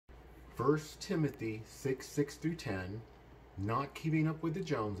1 Timothy 6:6-10, not keeping up with the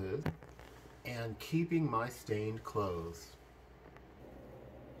Joneses, and keeping my stained clothes.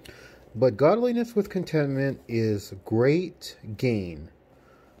 But godliness with contentment is great gain.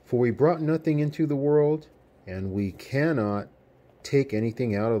 For we brought nothing into the world, and we cannot take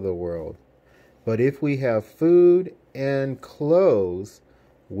anything out of the world. But if we have food and clothes,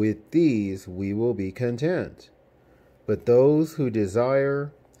 with these we will be content. But those who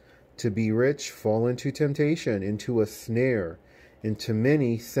desire to be rich fall into temptation, into a snare, into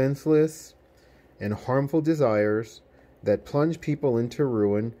many senseless and harmful desires that plunge people into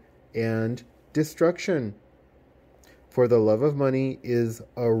ruin and destruction. For the love of money is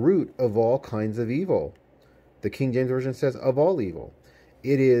a root of all kinds of evil. The King James Version says, of all evil.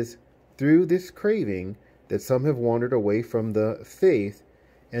 It is through this craving that some have wandered away from the faith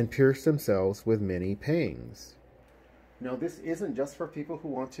and pierced themselves with many pangs. Now, this isn't just for people who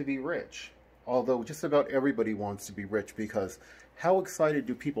want to be rich, although just about everybody wants to be rich, because how excited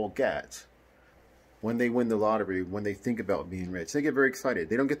do people get when they win the lottery, when they think about being rich? They get very excited.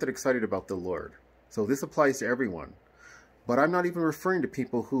 They don't get that excited about the Lord. So this applies to everyone. But I'm not even referring to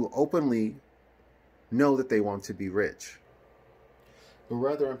people who openly know that they want to be rich. But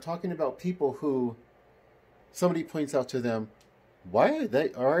rather, I'm talking about people who somebody points out to them, why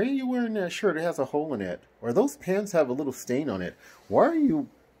are you wearing that shirt? It has a hole in it. Or those pants have a little stain on it. Why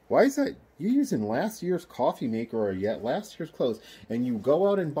is that? You're using last year's coffee maker or yet last year's clothes, and you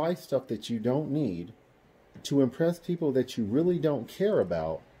go out and buy stuff that you don't need to impress people that you really don't care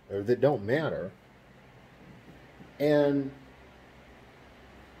about or that don't matter. And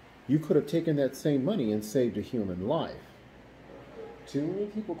you could have taken that same money and saved a human life. Too many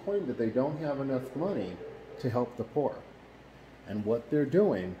people claim that they don't have enough money to help the poor. And what they're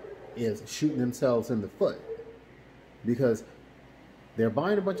doing is shooting themselves in the foot, because they're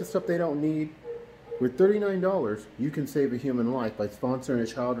buying a bunch of stuff they don't need. With $39, you can save a human life by sponsoring a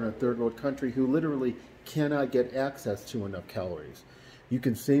child in a third world country who literally cannot get access to enough calories. You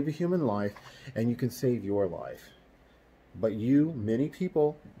can save a human life, and you can save your life. But you, many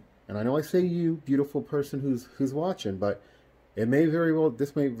people, and I know I say you, beautiful person who's watching, but this may very well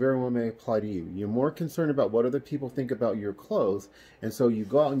apply to you. You're more concerned about what other people think about your clothes, and so you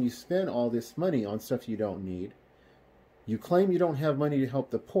go out and you spend all this money on stuff you don't need. You claim you don't have money to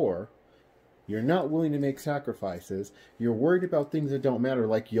help the poor. You're not willing to make sacrifices. You're worried about things that don't matter,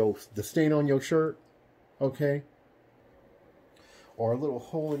 like the stain on your shirt, okay? Or a little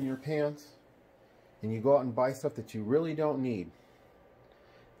hole in your pants. And you go out and buy stuff that you really don't need,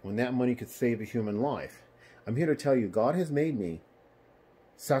 when that money could save a human life. I'm here to tell you, God has made me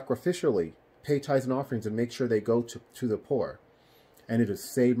sacrificially pay tithes and offerings and make sure they go to the poor. And it has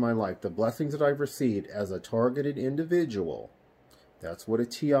saved my life. The blessings that I've received as a targeted individual, that's what a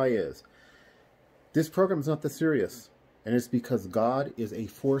TI is. This program is not that serious. And it's because God is a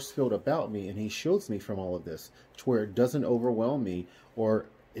force field about me, and He shields me from all of this to where it doesn't overwhelm me, or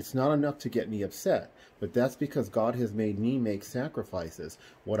it's not enough to get me upset. But that's because God has made me make sacrifices.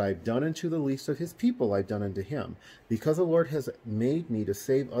 What I've done unto the least of His people, I've done unto Him. Because the Lord has made me to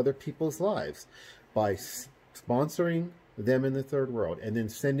save other people's lives by sponsoring them in the third world and then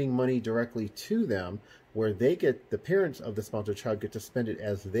sending money directly to them, where they get, the parents of the sponsored child get to spend it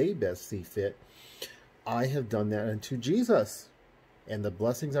as they best see fit. I have done that unto Jesus. And the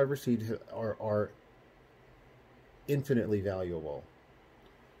blessings I've received are infinitely valuable.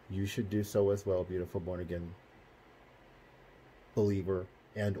 You should do so as well, beautiful born-again believer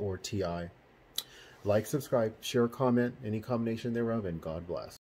and or TI. Like, subscribe, share, comment, any combination thereof, and God bless.